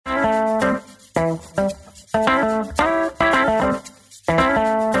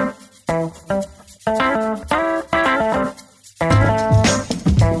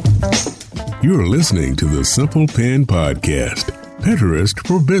You're listening to the Simple Pin Podcast, Pinterest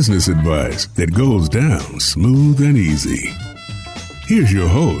for business advice that goes down smooth and easy. Here's your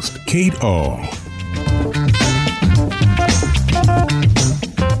host, Kate Ahl.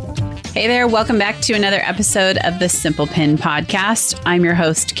 Hey there, welcome back to another episode of the Simple Pin Podcast. I'm your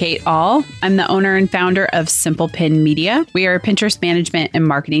host, Kate Ahl. I'm the owner and founder of Simple Pin Media. We are a Pinterest management and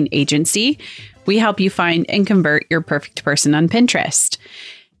marketing agency. We help you find and convert your perfect person on Pinterest.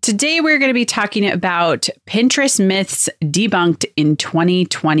 Today, we're going to be talking about Pinterest myths debunked in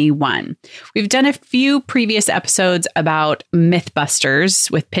 2021. We've done a few previous episodes about Mythbusters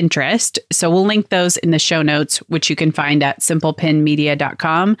with Pinterest, so we'll link those in the show notes, which you can find at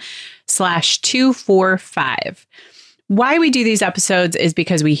simplepinmedia.com/245. Why we do these episodes is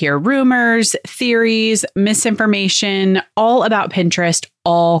because we hear rumors, theories, misinformation, all about Pinterest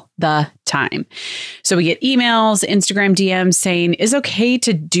all the time. So we get emails, Instagram DMs saying, is okay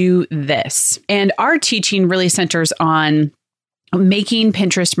to do this? And our teaching really centers on making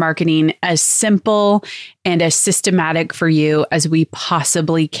Pinterest marketing as simple and as systematic for you as we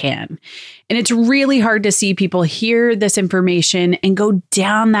possibly can. And it's really hard to see people hear this information and go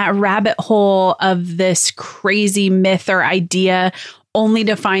down that rabbit hole of this crazy myth or idea only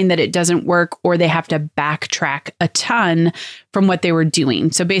to find that it doesn't work or they have to backtrack a ton from what they were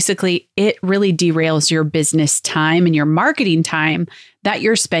doing. So basically, it really derails your business time and your marketing time that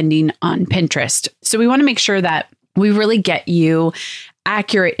you're spending on Pinterest. So we want to make sure that we really get you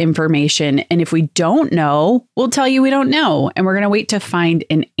accurate information. And if we don't know, we'll tell you we don't know. And we're going to wait to find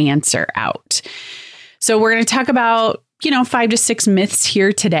an answer out. So we're going to talk about 5 to 6 myths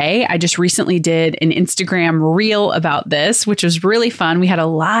here today. I just recently did an Instagram reel about this, which was really fun. We had a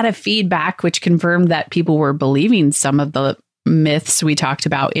lot of feedback, which confirmed that people were believing some of the myths we talked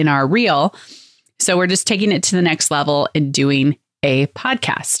about in our reel. So we're just taking it to the next level and doing a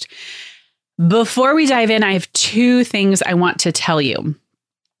podcast. Before we dive in, I have 2 things I want to tell you.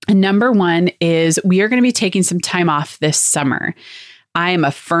 Number 1 is we are going to be taking some time off this summer. I am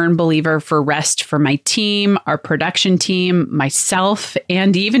a firm believer for rest for my team, our production team, myself,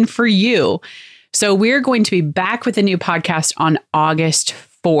 and even for you. So we're going to be back with a new podcast on August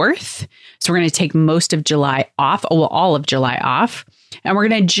 4th. So we're going to take most of July off, all of July off. And we're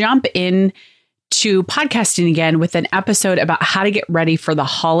going to jump in to podcasting again with an episode about how to get ready for the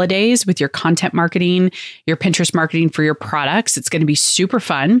holidays with your content marketing, your Pinterest marketing for your products. It's going to be super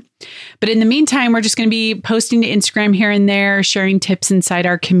fun. But in the meantime, we're just going to be posting to Instagram here and there, sharing tips inside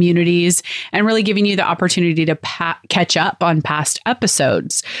our communities, and really giving you the opportunity to catch up on past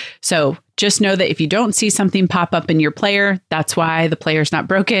episodes. So just know that if you don't see something pop up in your player, that's why the player's not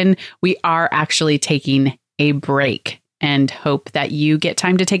broken. We are actually taking a break and hope that you get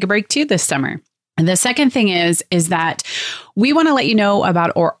time to take a break too this summer. And the second thing is that we want to let you know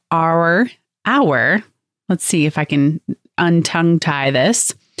about our, let's see if I can untongue tie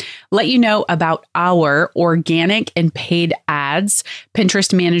this, let you know about our organic and paid ads,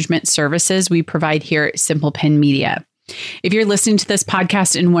 Pinterest management services we provide here at Simple Pin Media. If you're listening to this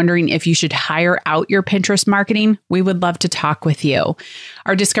podcast and wondering if you should hire out your Pinterest marketing, we would love to talk with you.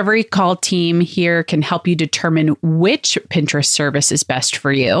 Our discovery call team here can help you determine which Pinterest service is best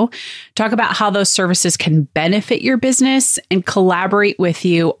for you, talk about how those services can benefit your business, and collaborate with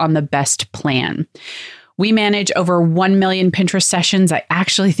you on the best plan. We manage over 1 million Pinterest sessions. I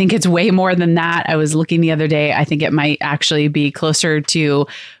actually think it's way more than that. I was looking the other day. I think it might actually be closer to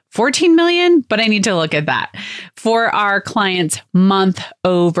 14 million, but I need to look at that for our clients month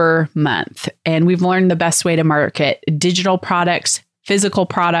over month. And we've learned the best way to market digital products, physical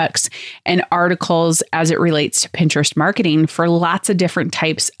products, and articles as it relates to Pinterest marketing for lots of different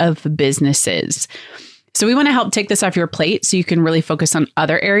types of businesses. So we want to help take this off your plate so you can really focus on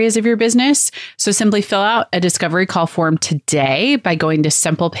other areas of your business. So simply fill out a discovery call form today by going to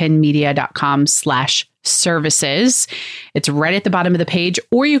simplepinmedia.com/services. It's right at the bottom of the page,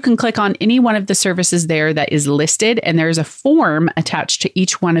 or you can click on any one of the services there that is listed, and there's a form attached to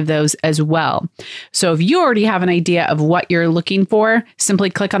each one of those as well. So if you already have an idea of what you're looking for, simply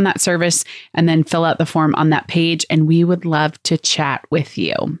click on that service and then fill out the form on that page, and we would love to chat with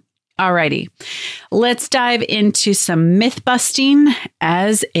you. Alrighty, let's dive into some myth busting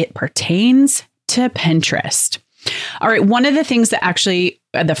as it pertains to Pinterest. All right, one of the things that actually,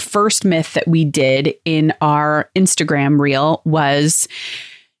 the first myth that we did in our Instagram reel was,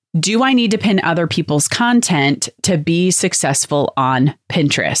 do I need to pin other people's content to be successful on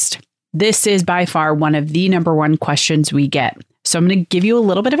Pinterest? This is by far one of the number one questions we get. So I'm going to give you a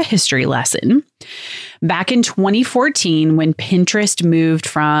little bit of a history lesson. Back in 2014, when Pinterest moved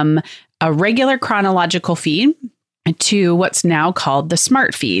from a regular chronological feed to what's now called the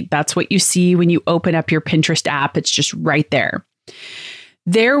smart feed. That's what you see when you open up your Pinterest app. It's just right there.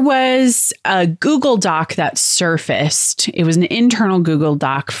 There was a Google Doc that surfaced. It was an internal Google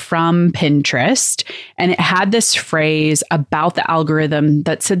Doc from Pinterest, and it had this phrase about the algorithm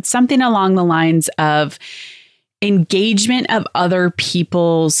that said something along the lines of engagement of other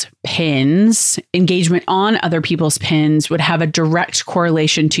people's pins, engagement on other people's pins would have a direct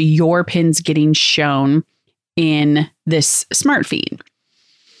correlation to your pins getting shown in this smart feed.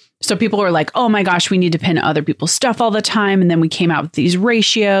 So people were like, oh my gosh, we need to pin other people's stuff all the time. And then we came out with these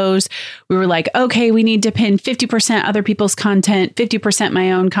ratios. We were like, okay, we need to pin 50% other people's content, 50%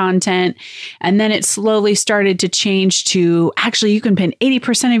 my own content. And then it slowly started to change to actually you can pin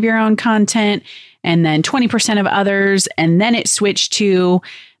 80% of your own content and then 20% of others. And then it switched to,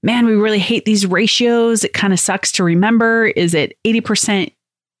 man, we really hate these ratios. It kind of sucks to remember. Is it 80%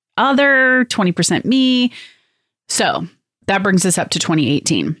 other, 20% me? So that brings us up to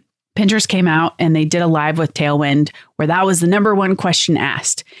 2018. Pinterest came out and they did a live with Tailwind where that was the number one question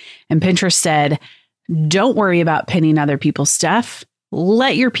asked. And Pinterest said, don't worry about pinning other people's stuff.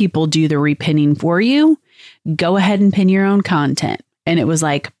 Let your people do the repinning for you. Go ahead and pin your own content. And it was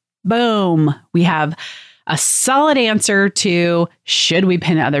like, boom, we have a solid answer to should we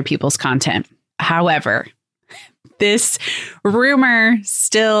pin other people's content? However, this rumor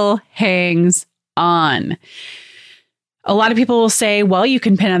still hangs on. A lot of people will say, well, you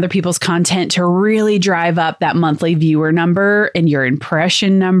can pin other people's content to really drive up that monthly viewer number and your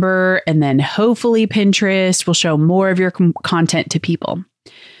impression number. And then hopefully Pinterest will show more of your content to people.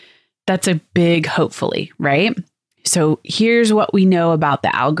 That's a big hopefully, right? So here's what we know about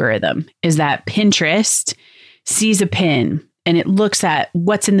the algorithm is that Pinterest sees a pin and it looks at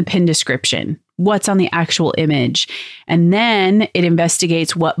what's in the pin description, what's on the actual image. And then it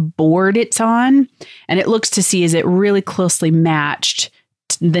investigates what board it's on. And it looks to see, is it really closely matched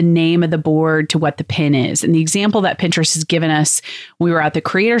the name of the board to what the pin is? And the example that Pinterest has given us when we were at the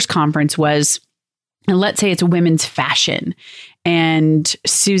creators conference was, and let's say it's women's fashion. And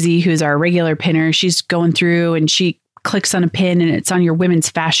Susie, who's our regular pinner, she's going through and she clicks on a pin and it's on your women's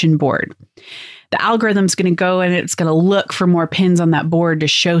fashion board. The algorithm's going to go and it's going to look for more pins on that board to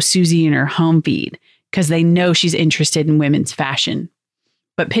show Susie in her home feed because they know she's interested in women's fashion.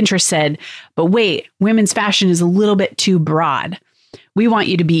 But Pinterest said, but wait, women's fashion is a little bit too broad. We want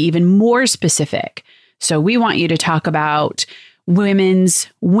you to be even more specific. So we want you to talk about women's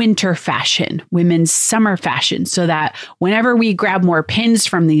winter fashion, women's summer fashion, so that whenever we grab more pins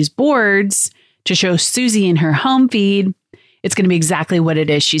from these boards to show Susie in her home feed, it's going to be exactly what it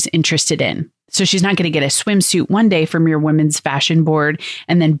is she's interested in. So she's not going to get a swimsuit one day from your women's fashion board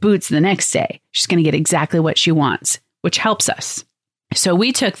and then boots the next day. She's going to get exactly what she wants, which helps us. So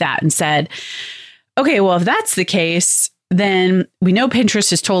we took that and said, okay, well, if that's the case, then we know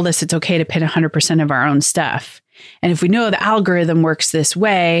Pinterest has told us it's okay to pin 100% of our own stuff. And if we know the algorithm works this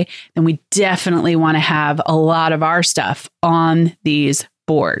way, then we definitely want to have a lot of our stuff on these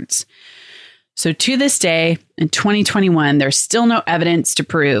boards. So to this day, in 2021, there's still no evidence to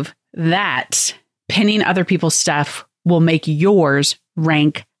prove that pinning other people's stuff will make yours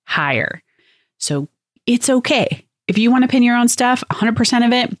rank higher. So it's okay. If you want to pin your own stuff, 100%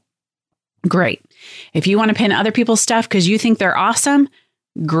 of it, great. If you want to pin other people's stuff because you think they're awesome,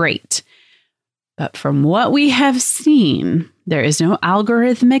 great. But from what we have seen, there is no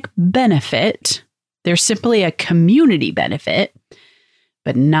algorithmic benefit. There's simply a community benefit,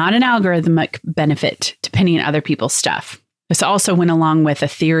 but not an algorithmic benefit to pinning other people's stuff. This also went along with a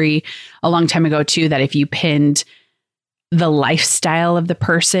theory a long time ago, too, that if you pinned the lifestyle of the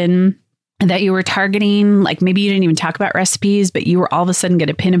person that you were targeting, like maybe you didn't even talk about recipes, but you were all of a sudden going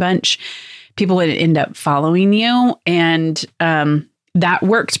to pin a bunch, people would end up following you. And that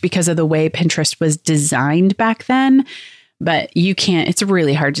worked because of the way Pinterest was designed back then. But you can't, it's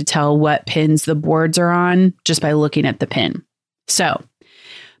really hard to tell what pins the boards are on just by looking at the pin. So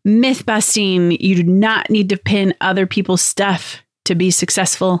myth busting, you do not need to pin other people's stuff to be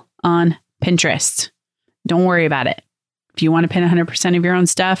successful on Pinterest. Don't worry about it. If you want to pin 100% of your own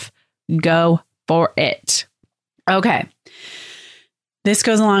stuff, go for it. Okay. This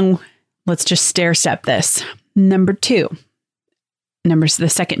goes along. Let's just stair step this. Number two, the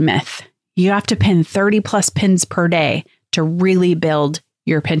second myth. You have to pin 30 plus pins per day to really build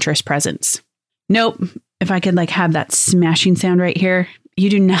your Pinterest presence. Nope. If I could have that smashing sound right here. You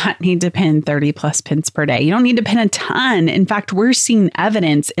do not need to pin 30 plus pins per day. You don't need to pin a ton. In fact, we're seeing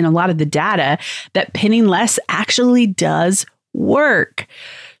evidence in a lot of the data that pinning less actually does work.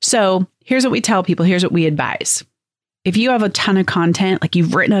 So here's what we tell people. Here's what we advise. If you have a ton of content, like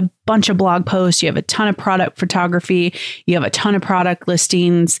you've written a bunch of blog posts, you have a ton of product photography, you have a ton of product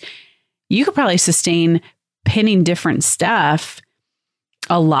listings, you could probably sustain pinning different stuff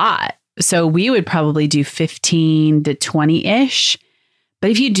a lot. So we would probably do 15 to 20-ish. But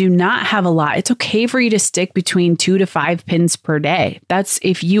if you do not have a lot, it's okay for you to stick between 2 to 5 pins per day. That's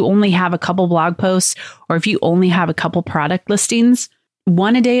if you only have a couple blog posts or if you only have a couple product listings,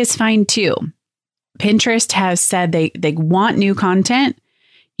 1 a day is fine too. Pinterest has said they want new content.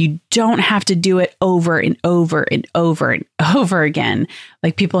 You don't have to do it over and over and over and over again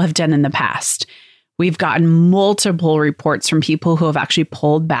like people have done in the past. We've gotten multiple reports from people who have actually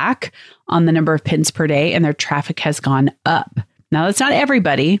pulled back on the number of pins per day and their traffic has gone up. Now, that's not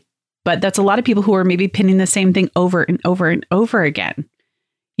everybody, but that's a lot of people who are maybe pinning the same thing over and over and over again.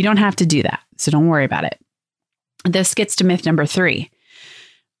 You don't have to do that, so don't worry about it. This gets to myth number 3.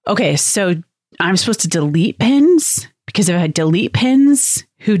 Okay, so I'm supposed to delete pins because if I delete pins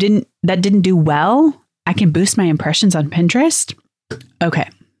that didn't do well, I can boost my impressions on Pinterest. Okay,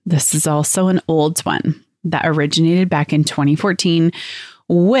 this is also an old one that originated back in 2014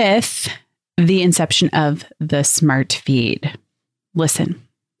 with the inception of the smart feed. Listen,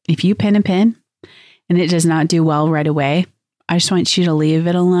 if you pin a pin and it does not do well right away, I just want you to leave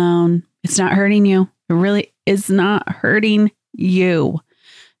it alone. It's not hurting you. It really is not hurting you.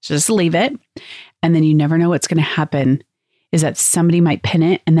 Just leave it. And then you never know what's going to happen is that somebody might pin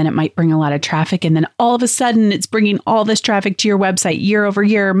it and then it might bring a lot of traffic. And then all of a sudden it's bringing all this traffic to your website year over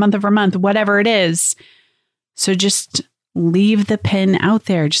year, month over month, whatever it is. So just leave the pin out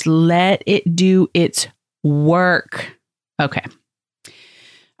there. Just let it do its work. Okay.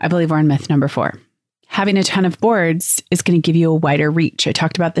 I believe we're on myth number 4. Having a ton of boards is going to give you a wider reach. I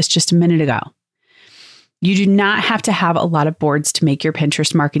talked about this just a minute ago. You do not have to have a lot of boards to make your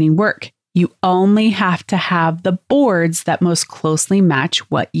Pinterest marketing work. You only have to have the boards that most closely match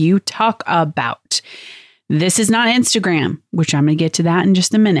what you talk about. This is not Instagram, which I'm going to get to that in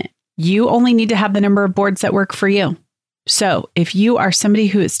just a minute. You only need to have the number of boards that work for you. So if you are somebody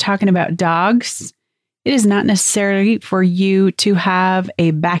who is talking about dogs, it is not necessary for you to have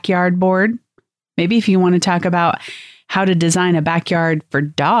a backyard board. Maybe if you want to talk about how to design a backyard for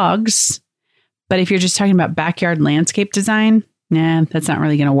dogs. But if you're just talking about backyard landscape design, that's not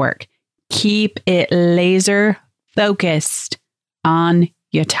really going to work. Keep it laser focused on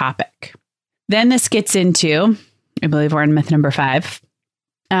your topic. Then this gets into, I believe we're in myth number 5.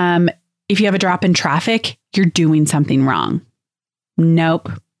 If you have a drop in traffic, you're doing something wrong.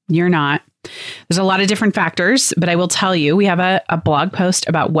 Nope, you're not. There's a lot of different factors, but I will tell you, we have a blog post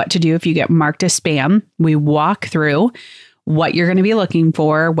about what to do if you get marked as spam. We walk through what you're going to be looking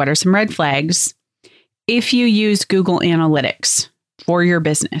for, what are some red flags. If you use Google Analytics for your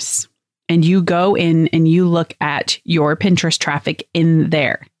business and you go in and you look at your Pinterest traffic in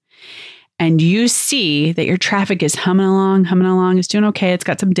there and you see that your traffic is humming along, it's doing okay, it's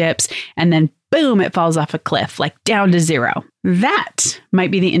got some dips, and then boom, it falls off a cliff, like down to 0. That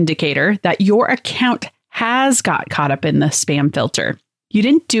might be the indicator that your account has got caught up in the spam filter. You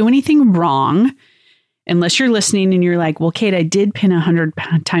didn't do anything wrong unless you're listening and you're like, well, Kate, I did pin 100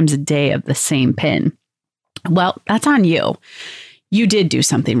 times a day of the same pin. Well, that's on you. You did do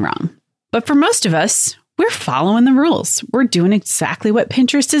something wrong. But for most of us, we're following the rules. We're doing exactly what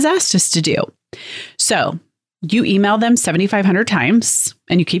Pinterest has asked us to do. So you email them 7,500 times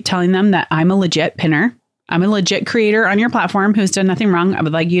and you keep telling them that I'm a legit pinner. I'm a legit creator on your platform who's done nothing wrong. I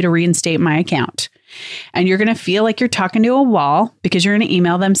would like you to reinstate my account. And you're going to feel like you're talking to a wall because you're going to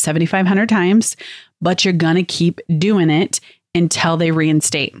email them 7,500 times, but you're going to keep doing it until they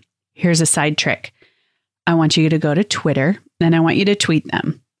reinstate. Here's a side trick. I want you to go to Twitter and I want you to tweet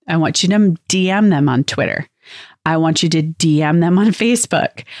them. I want you to DM them on Twitter. I want you to DM them on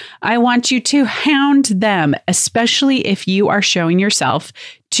Facebook. I want you to hound them, especially if you are showing yourself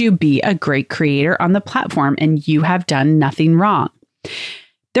to be a great creator on the platform and you have done nothing wrong.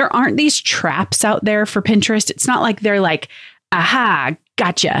 There aren't these traps out there for Pinterest. It's not like they're like, aha,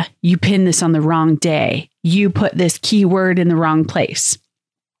 gotcha. You pinned this on the wrong day. You put this keyword in the wrong place.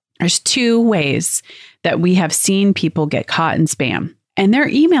 There's 2 ways that we have seen people get caught in spam. And their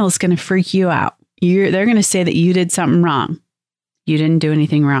email is going to freak you out. They're going to say that you did something wrong. You didn't do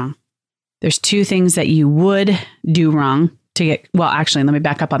anything wrong. There's 2 things that you would do wrong to get, well, actually, let me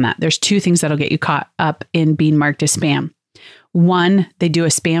back up on that. There's 2 things that'll get you caught up in being marked as spam. 1, they do a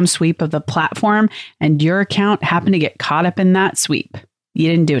spam sweep of the platform and your account happened to get caught up in that sweep. You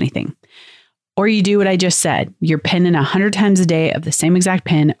didn't do anything. Or you do what I just said. You're pinning 100 times a day of the same exact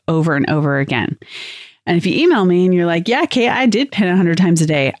pin over and over again. And if you email me and you're like, yeah, Kate, I did pin 100 times a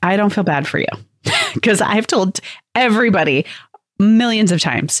day, I don't feel bad for you because I've told everybody millions of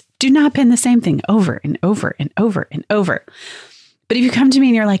times, do not pin the same thing over and over and over and over. But if you come to me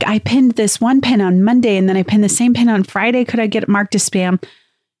and you're like, I pinned this one pin on Monday and then I pinned the same pin on Friday, could I get it marked as spam?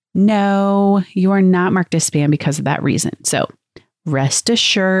 No, you are not marked as spam because of that reason. So rest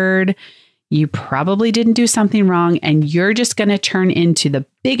assured, you probably didn't do something wrong and you're just going to turn into the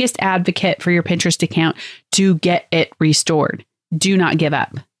biggest advocate for your Pinterest account to get it restored. Do not give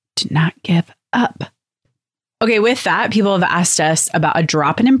up. Do not give up. Okay, with that, people have asked us about a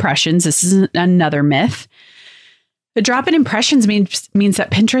drop in impressions. This is another myth. A drop in impressions means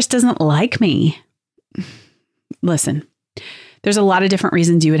that Pinterest doesn't like me. Listen, there's a lot of different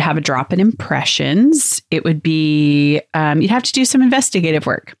reasons you would have a drop in impressions. It would be, you'd have to do some investigative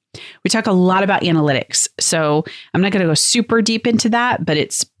work. We talk a lot about analytics. So I'm not going to go super deep into that, but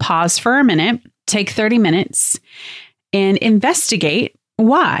it's pause for a minute, take 30 minutes and investigate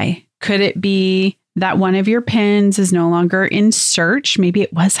why. Could it be that one of your pins is no longer in search? Maybe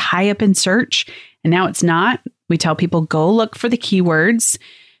it was high up in search and now it's not. We tell people go look for the keywords.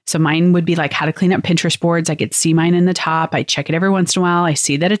 So mine would be like how to clean up Pinterest boards. I could see mine in the top. I check it every once in a while. I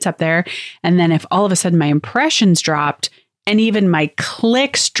see that it's up there. And then if all of a sudden my impressions dropped and even my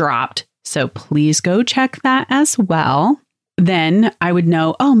clicks dropped, so please go check that as well, then I would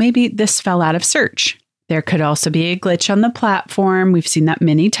know, oh, maybe this fell out of search. There could also be a glitch on the platform. We've seen that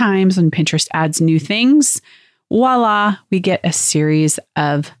many times when Pinterest adds new things. Voila, we get a series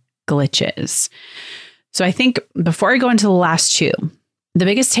of glitches. So I think before I go into the last two, the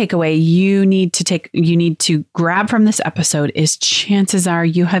biggest takeaway you need to grab from this episode is chances are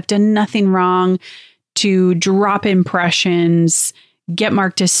you have done nothing wrong to drop impressions, get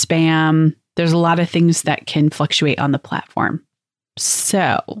marked as spam. There's a lot of things that can fluctuate on the platform.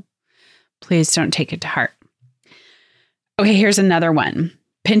 So please don't take it to heart. Okay, here's another one.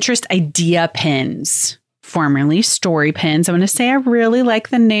 Pinterest idea pins, formerly story pins. I'm going to say I really like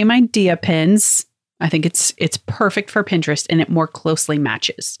the name idea pins. I think it's perfect for Pinterest and it more closely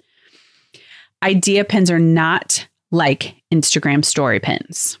matches. Idea pins are not like Instagram story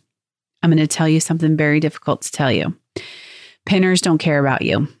pins. I'm going to tell you something very difficult to tell you. Pinners don't care about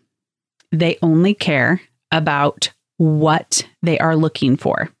you. They only care about what they are looking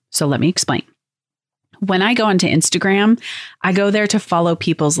for. So let me explain. When I go onto Instagram, I go there to follow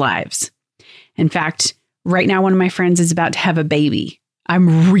people's lives. In fact, right now, one of my friends is about to have a baby.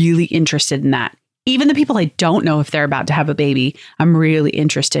 I'm really interested in that. Even the people I don't know if they're about to have a baby, I'm really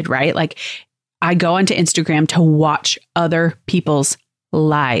interested, right? Like I go onto Instagram to watch other people's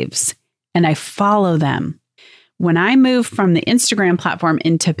lives and I follow them. When I move from the Instagram platform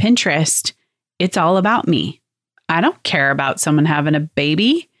into Pinterest, it's all about me. I don't care about someone having a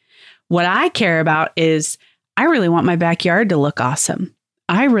baby. What I care about is I really want my backyard to look awesome.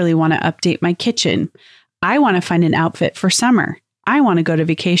 I really want to update my kitchen. I want to find an outfit for summer. I want to go to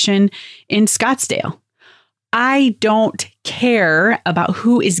vacation in Scottsdale. I don't care about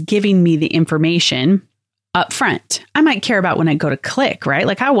who is giving me the information up front. I might care about when I go to click, right?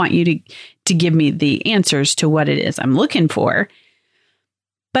 Like I want you to give me the answers to what it is I'm looking for,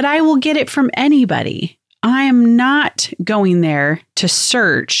 but I will get it from anybody. I am not going there to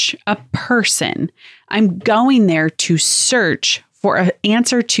search a person. I'm going there to search for an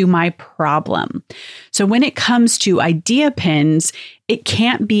answer to my problem. So when it comes to idea pins, it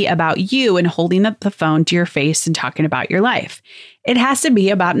can't be about you and holding up the phone to your face and talking about your life. It has to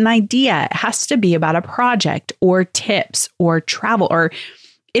be about an idea. It has to be about a project or tips or travel, or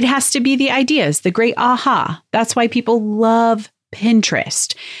it has to be the ideas, the great aha. That's why people love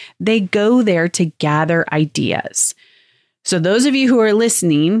Pinterest. They go there to gather ideas. So those of you who are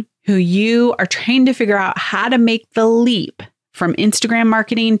listening, who you are trying to figure out how to make the leap from Instagram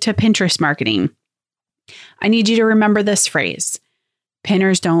marketing to Pinterest marketing, I need you to remember this phrase.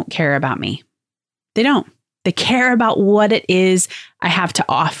 Pinners don't care about me. They don't. They care about what it is I have to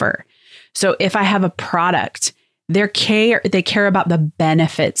offer. So if I have a product, they care about the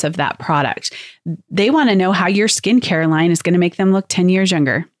benefits of that product. They want to know how your skincare line is going to make them look 10 years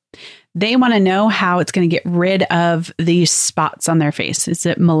younger. They want to know how it's going to get rid of these spots on their face. Is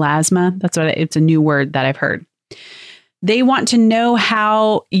it melasma? It's a new word that I've heard. They want to know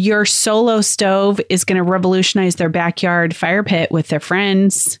how your solo stove is going to revolutionize their backyard fire pit with their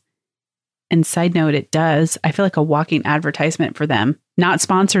friends. And side note, it does. I feel like a walking advertisement for them. Not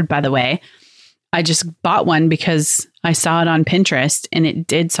sponsored, by the way. I just bought one because I saw it on Pinterest and it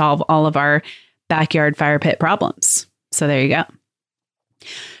did solve all of our backyard fire pit problems. So there you go.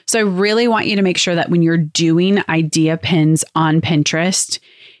 So I really want you to make sure that when you're doing idea pins on Pinterest,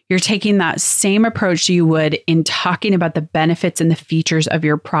 You're taking that same approach you would in talking about the benefits and the features of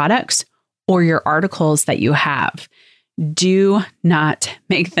your products or your articles that you have. Do not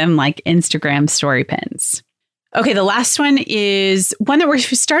make them like Instagram story pins. Okay, the last one is one that we've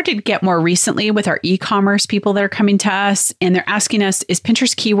started to get more recently with our e-commerce people that are coming to us, and they're asking us, is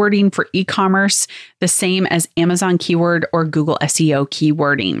Pinterest keywording for e-commerce the same as Amazon keyword or Google SEO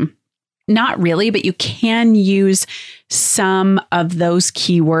keywording? Not really, but you can use some of those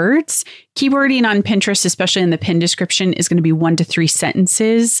keywords. Keywording on Pinterest, especially in the pin description, is going to be 1 to 3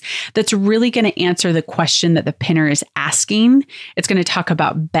 sentences. That's really going to answer the question that the pinner is asking. It's going to talk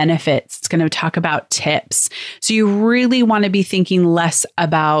about benefits. It's going to talk about tips. So you really want to be thinking less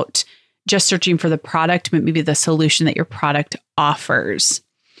about just searching for the product, but maybe the solution that your product offers.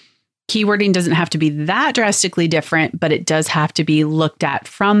 Keywording doesn't have to be that drastically different, but it does have to be looked at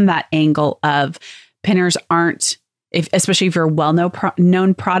from that angle of pinners aren't, especially if you're a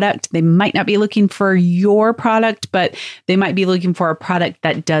well-known product, they might not be looking for your product, but they might be looking for a product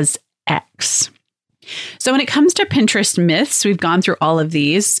that does X. So when it comes to Pinterest myths, we've gone through all of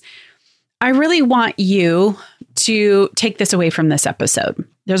these. I really want you to take this away from this episode.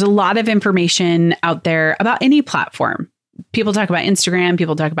 There's a lot of information out there about any platform. People talk about Instagram,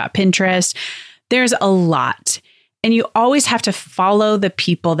 people talk about Pinterest. There's a lot. And you always have to follow the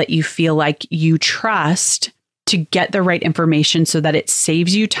people that you feel like you trust to get the right information so that it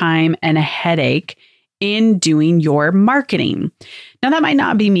saves you time and a headache in doing your marketing. Now, that might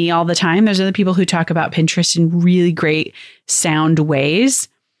not be me all the time. There's other people who talk about Pinterest in really great sound ways.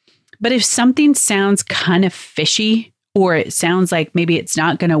 But if something sounds kind of fishy, or it sounds like maybe it's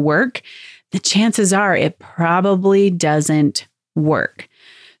not going to work, the chances are it probably doesn't work.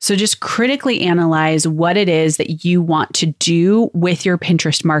 So just critically analyze what it is that you want to do with your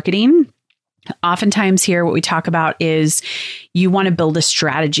Pinterest marketing. Oftentimes here, what we talk about is you want to build a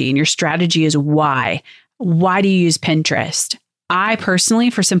strategy, and your strategy is why. Why do you use Pinterest? I personally,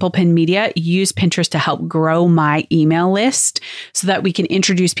 for Simple Pin Media, use Pinterest to help grow my email list so that we can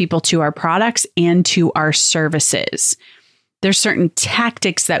introduce people to our products and to our services. There's certain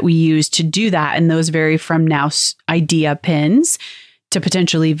tactics that we use to do that, and those vary from now idea pins to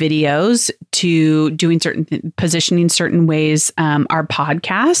potentially videos to doing positioning certain ways our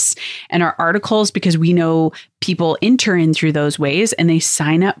podcasts and our articles, because we know people enter in through those ways and they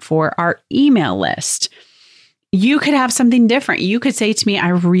sign up for our email list. You could have something different. You could say to me, I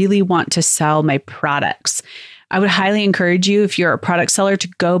really want to sell my products. I would highly encourage you, if you're a product seller, to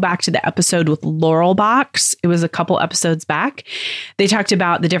go back to the episode with Laurel Box. It was a couple episodes back. They talked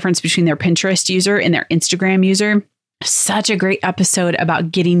about the difference between their Pinterest user and their Instagram user. Such a great episode about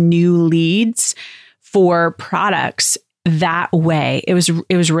getting new leads for products that way. It was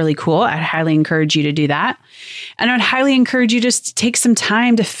really cool. I'd highly encourage you to do that. And I'd highly encourage you just to take some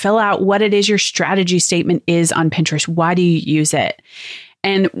time to fill out what it is your strategy statement is on Pinterest. Why do you use it?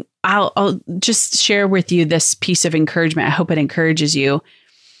 And I'll just share with you this piece of encouragement. I hope it encourages you.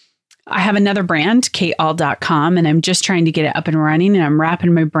 I have another brand, kateall.com, and I'm just trying to get it up and running, and I'm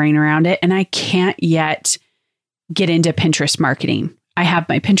wrapping my brain around it. And I can't yet get into Pinterest marketing. I have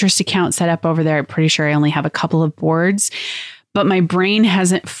my Pinterest account set up over there. I'm pretty sure I only have a couple of boards, but my brain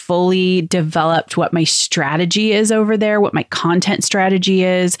hasn't fully developed what my strategy is over there, what my content strategy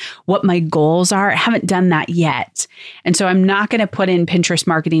is, what my goals are. I haven't done that yet. And so I'm not going to put in Pinterest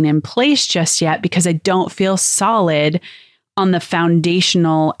marketing in place just yet because I don't feel solid on the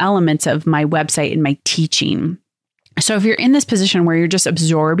foundational elements of my website and my teaching. So if you're in this position where you're just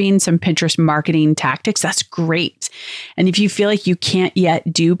absorbing some Pinterest marketing tactics, that's great. And if you feel like you can't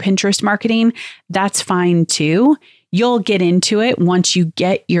yet do Pinterest marketing, that's fine too. You'll get into it once you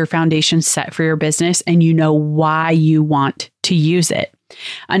get your foundation set for your business and you know why you want to use it.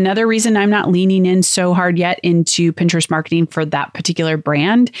 Another reason I'm not leaning in so hard yet into Pinterest marketing for that particular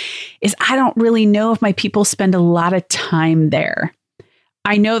brand is I don't really know if my people spend a lot of time there.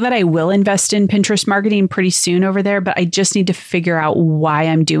 I know that I will invest in Pinterest marketing pretty soon over there, but I just need to figure out why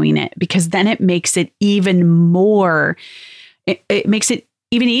I'm doing it, because then it makes it even more, it makes it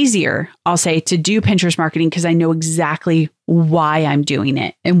even easier, I'll say, to do Pinterest marketing because I know exactly why I'm doing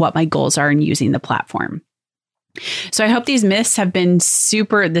it and what my goals are in using the platform. So I hope these myths have been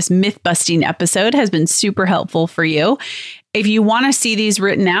this myth busting episode has been super helpful for you. If you want to see these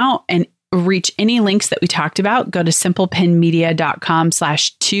written out and reach any links that we talked about, go to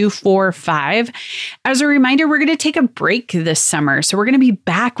simplepinmedia.com/245. As a reminder, we're going to take a break this summer. So we're going to be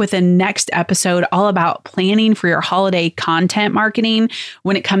back with the next episode all about planning for your holiday content marketing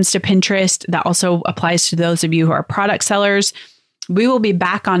when it comes to Pinterest. That also applies to those of you who are product sellers. We will be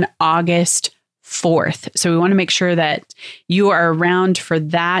back on August 4th. So we want to make sure that you are around for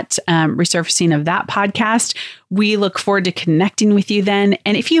that resurfacing of that podcast. We look forward to connecting with you then.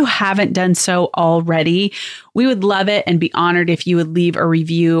 And if you haven't done so already, we would love it and be honored if you would leave a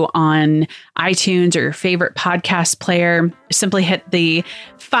review on iTunes or your favorite podcast player. Simply hit the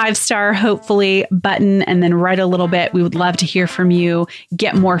 5-star, hopefully, button and then write a little bit. We would love to hear from you,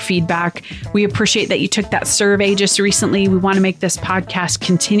 get more feedback. We appreciate that you took that survey just recently. We want to make this podcast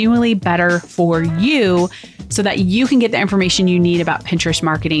continually better for you so that you can get the information you need about Pinterest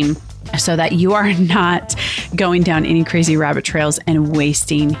marketing, so that you are not going down any crazy rabbit trails and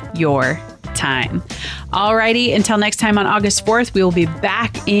wasting your time. Alrighty, until next time on August 4th, we will be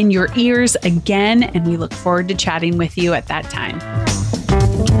back in your ears again, and we look forward to chatting with you at that time.